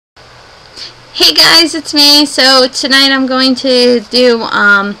Hey guys, it's me. So tonight I'm going to do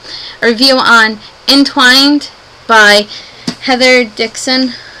a review on Entwined by Heather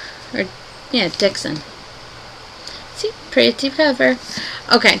Dixon. Dixon. See, pretty cover.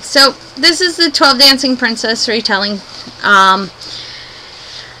 Okay, so this is the 12 Dancing Princess retelling. And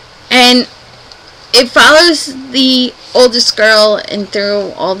it follows the oldest girl and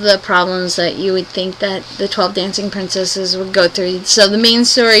through all the problems that you would think that the 12 Dancing Princesses would go through. So the main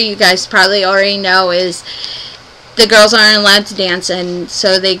story, you guys probably already know, is the girls aren't allowed to dance, and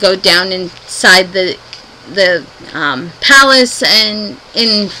so they go down inside the palace and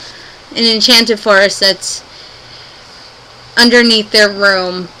in an enchanted forest that's underneath their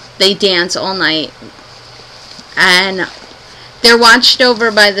room. They dance all night, and they're watched over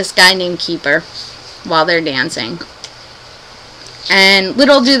by this guy named Keeper while they're dancing. And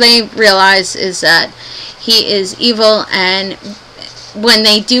little do they realize is that he is evil, and when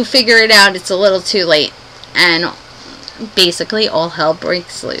they do figure it out, it's a little too late, and basically all hell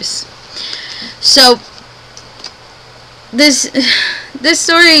breaks loose. So this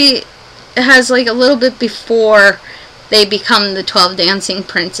story has like a little bit before they become the 12 Dancing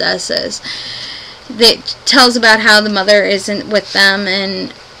Princesses. It tells about how the mother isn't with them,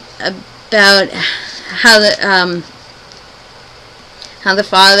 and about how the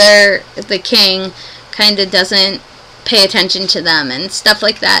father, the king, kind of doesn't pay attention to them and stuff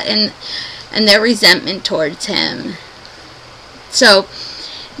like that, and their resentment towards him. So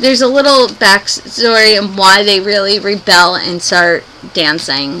there's a little backstory on why they really rebel and start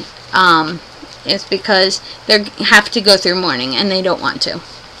dancing. It's because they have to go through mourning and they don't want to,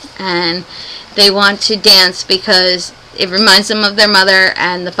 and they want to dance because it reminds them of their mother,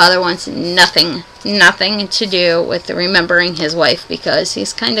 and the father wants nothing to do with remembering his wife, because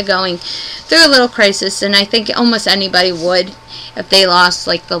he's kind of going through a little crisis, and I think almost anybody would if they lost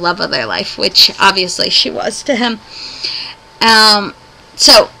like the love of their life, which obviously she was to him.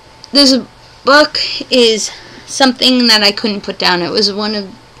 So this book is something that I couldn't put down. It's one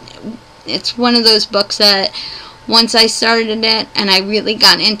of those books that once I started it and I really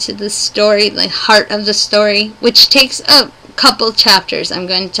got into the story, the heart of the story, which takes a couple chapters, I'm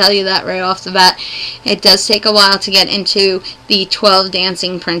going to tell you that right off the bat. It does take a while to get into the 12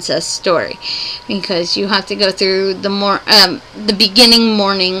 Dancing Princess story, because you have to go through the beginning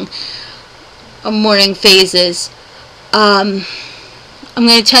mourning phases. I'm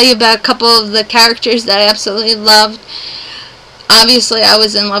going to tell you about a couple of the characters that I absolutely loved. Obviously, I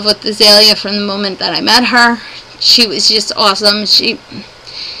was in love with Azalea from the moment that I met her. She was just awesome. She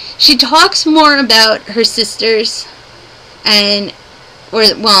talks more about her sisters, the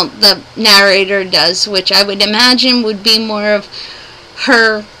narrator does, which I would imagine would be more of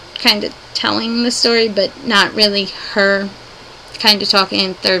her kind of telling the story, but not really her kind of talking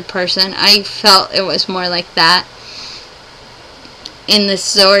in third person. I felt it was more like that in the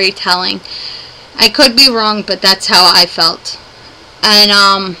storytelling. I could be wrong, but that's how I felt.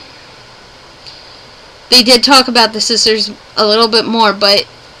 And they did talk about the sisters a little bit more, but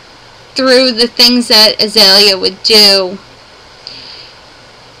through the things that Azalea would do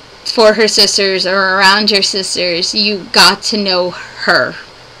for her sisters or around her sisters, you got to know her,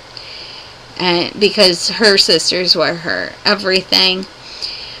 and because her sisters were her everything.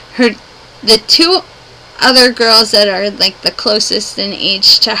 The two other girls that are like the closest in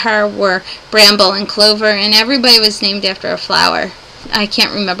age to her were Bramble and Clover, and everybody was named after a flower. I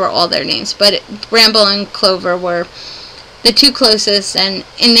can't remember all their names, but Bramble and Clover were the two closest, and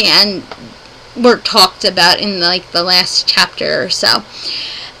in the end were talked about in like the last chapter or so.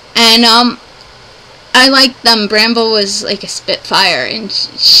 And I liked them. Bramble was like a spitfire, and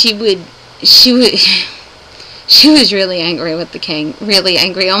she was really angry with the king, really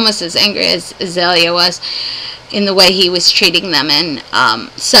angry, almost as angry as Azalea was in the way he was treating them and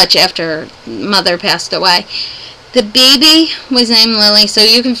such after mother passed away. The baby was named Lily, so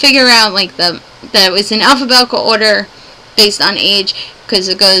you can figure out like that it was in alphabetical order based on age, because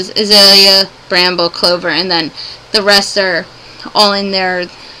it goes Azalea, Bramble, Clover, and then the rest are all in there.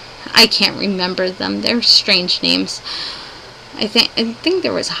 I can't remember them. They're strange names. I think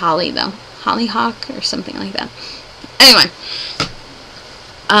there was Holly though. Hollyhock or something like that. Anyway.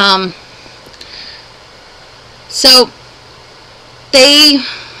 So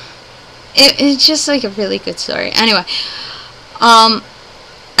it's just like a really good story. Anyway, I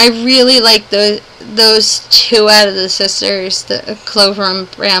really like those two out of the sisters, the Clover and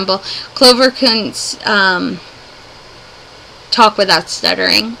Bramble. Clover couldn't talk without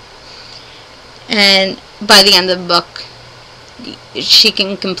stuttering, and by the end of the book, she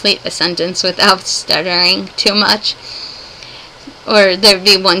can complete a sentence without stuttering too much, or there'd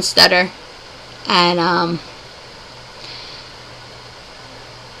be one stutter. And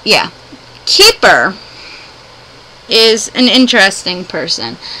yeah, Keeper is an interesting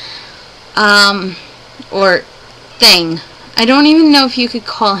person, or thing. I don't even know if you could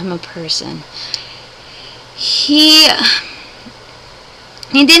call him a person. He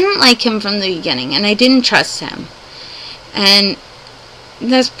didn't like him from the beginning, and I didn't trust him. And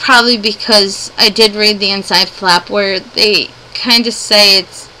that's probably because I did read the inside flap where they kind of say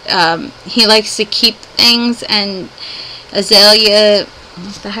it's he likes to keep things, and Azalea,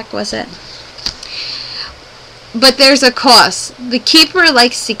 what the heck was it? But there's a cost. The Keeper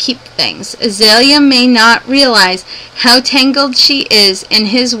likes to keep things. Azalea may not realize how tangled she is in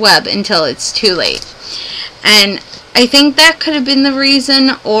his web until it's too late. And I think that could have been the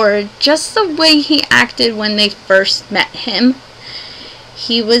reason, or just the way he acted when they first met him.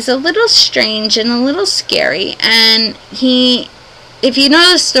 He was a little strange and a little scary, and if you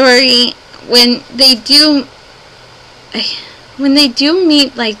know the story, when they do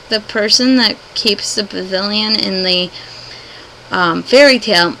meet, like, the person that keeps the pavilion in the fairy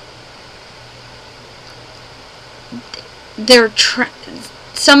tale,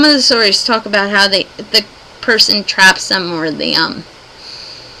 some of the stories talk about how the person traps them, or the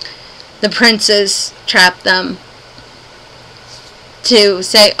princes trap them to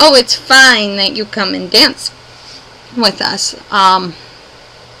say, oh, it's fine that you come and dance with us.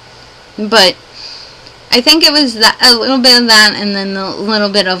 But I think it was that, a little bit of that, and then a little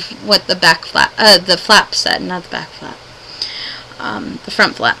bit of what the back flap, the flap said, not the back flap, the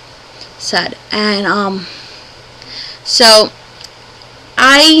front flap said. And so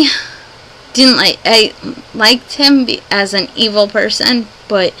I liked him as an evil person,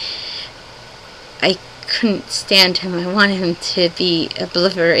 but I couldn't stand him. I wanted him to be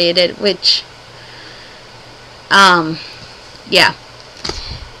obliterated, which, yeah.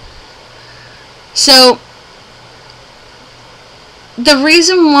 So, the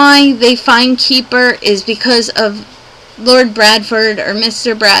reason why they find Keeper is because of Lord Bradford, or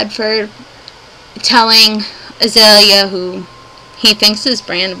Mr. Bradford, telling Azalea, who he thinks is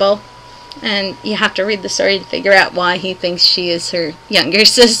Brandable, and you have to read the story to figure out why he thinks she is her younger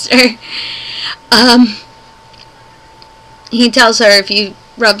sister. He tells her, if you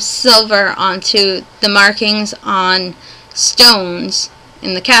rub silver onto the markings on stones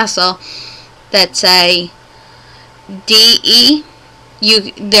in the castle that say D-E,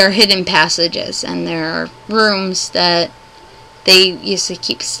 they're hidden passages, and there are rooms that they used to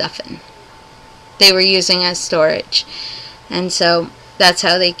keep stuff in. They were using as storage. And so that's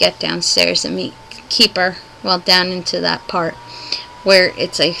how they get downstairs and meet Keeper, well, down into that part where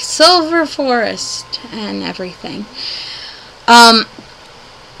it's a silver forest and everything.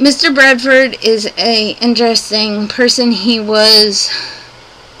 Mr. Bradford is a interesting person. He was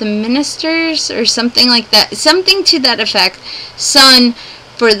the minister's, or something like that, something to that effect, son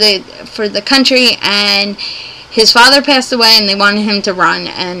for the country, and his father passed away, and they wanted him to run,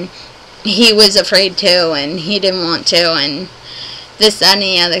 and he was afraid to, and he didn't want to, and this, that, and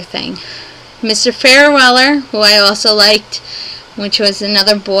the other thing. Mr. Fairweller, who I also liked, which was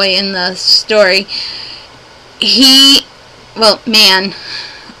another boy in the story, he's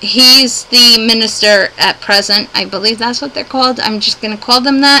the minister at present. I believe that's what they're called. I'm just going to call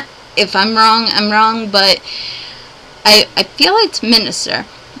them that. If I'm wrong, I'm wrong, but I feel it's minister.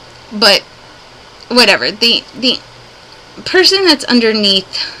 But whatever. The person that's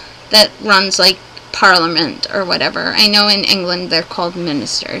underneath, that runs, like, Parliament or whatever. I know in England they're called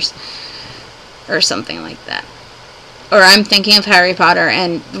ministers or something like that. Or I'm thinking of Harry Potter,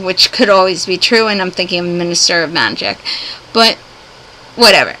 and which could always be true, and I'm thinking of Minister of Magic. But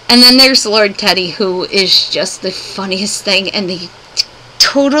whatever. And then there's Lord Teddy, who is just the funniest thing, and they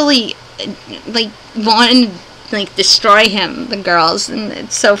totally, like, want to, like, destroy him, the girls, and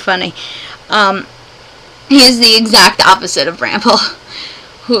it's so funny. He is the exact opposite of Bramble,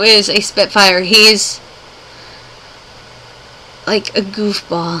 who is a Spitfire. He's like a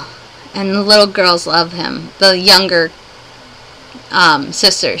goofball, and the little girls love him. The younger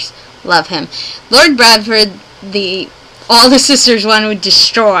sisters love him. Lord Bradford, all the sisters want to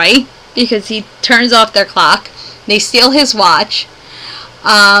destroy, because he turns off their clock. They steal his watch.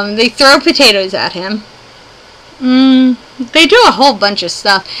 They throw potatoes at him. They do a whole bunch of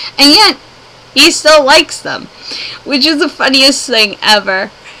stuff, and yet he still likes them, which is the funniest thing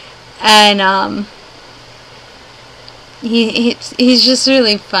ever. And he's just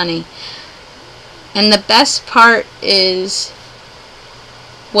really funny. And the best part is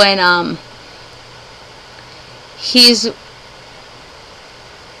when he's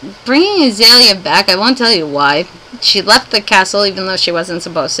bringing Azalea back. I won't tell you why. She left the castle even though she wasn't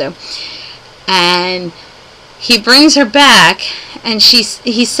supposed to. and he brings her back, and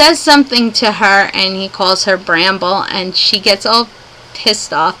he says something to her, and he calls her Bramble, and she gets all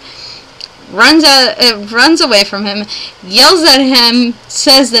pissed off, runs away from him, yells at him,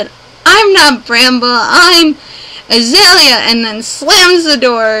 says that I'm not Bramble, I'm Azalea, and then slams the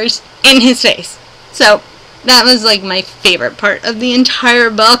doors in his face. So that was like my favorite part of the entire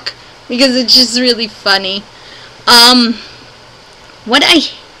book, because it's just really funny. What I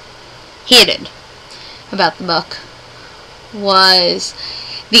hated about the book was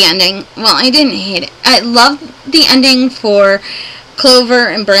the ending. Well, I didn't hate it. I loved the ending for Clover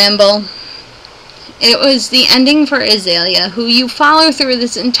and Bramble. It was the ending for Azalea, who you follow through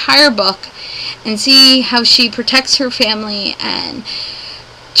this entire book and see how she protects her family and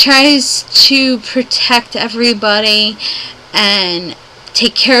tries to protect everybody and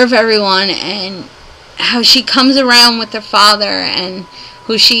take care of everyone, and how she comes around with her father, and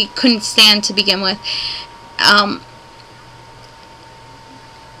who she couldn't stand to begin with.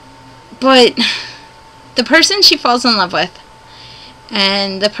 But the person she falls in love with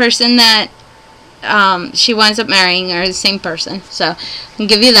and the person that she winds up marrying are the same person, so I can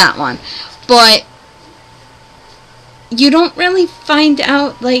give you that one. But you don't really find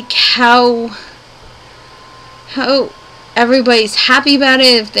out like how everybody's happy about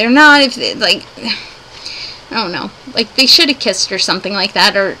it, if they're not, if they, like, I don't know, like they should have kissed or something like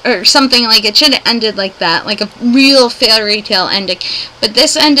that, or something, like it should have ended like that, like a real fairy tale ending. But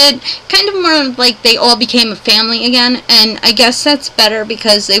this ended kind of more like they all became a family again, and I guess that's better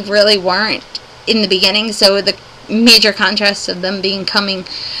because they really weren't in the beginning, so the major contrast of them becoming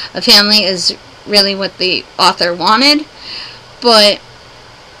a family is really what the author wanted. But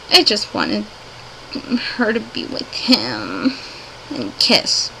I just wanted her to be with him and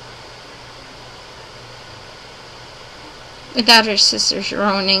kiss without her sisters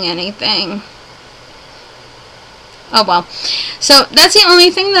ruining anything. Oh well. So that's the only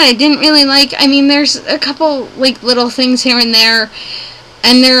thing that I didn't really like. I mean, there's a couple like little things here and there,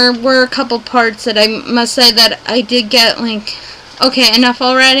 and there were a couple parts that I must say that I did get like, okay, enough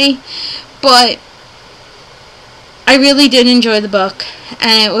already. But I really did enjoy the book,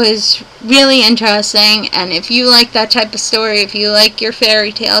 and it was really interesting. And if you like that type of story, if you like your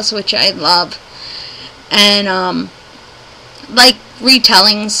fairy tales, which I love, and like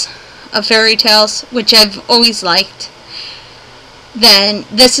retellings of fairy tales, which I've always liked, then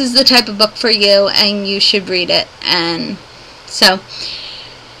this is the type of book for you, and you should read it. And so,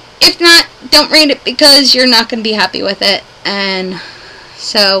 if not, don't read it because you're not going to be happy with it. And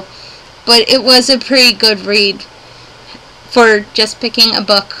so, but it was a pretty good read for just picking a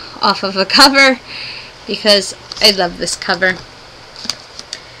book off of a cover, because I love this cover.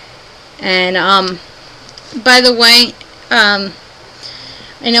 And by the way, I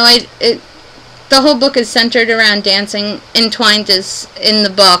know the whole book is centered around dancing. Entwined is, in the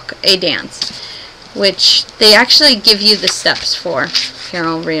book, a dance, which they actually give you the steps for. Here,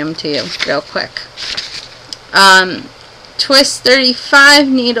 I'll read them to you real quick. Twist 35,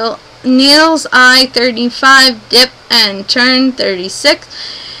 needle's eye 35, dip and turn 36.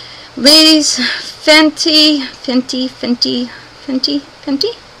 Ladies, Fenty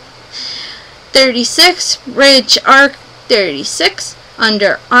 36, ridge arc 36,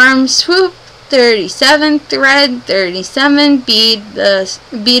 underarm swoop 37, thread 37,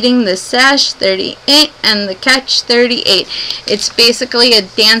 beating the sash 38, and the catch 38. It's basically a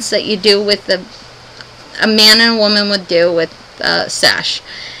dance that you do with a man and a woman would do with a sash.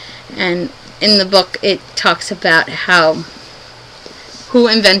 And in the book it talks about who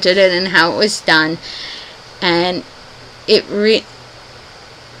invented it and how it was done, and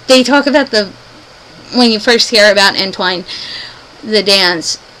they talk about when you first hear about Entwined, the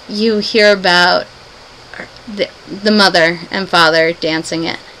dance, you hear about the mother and father dancing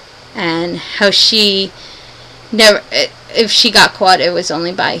it, and how she never, if she got caught, it was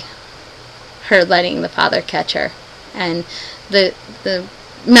only by her letting the father catch her, and the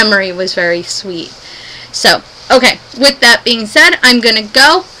memory was very sweet. So, okay, with that being said, I'm gonna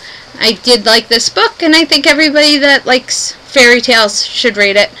go. I did like this book, and I think everybody that likes fairy tales should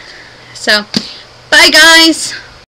read it. So, bye guys!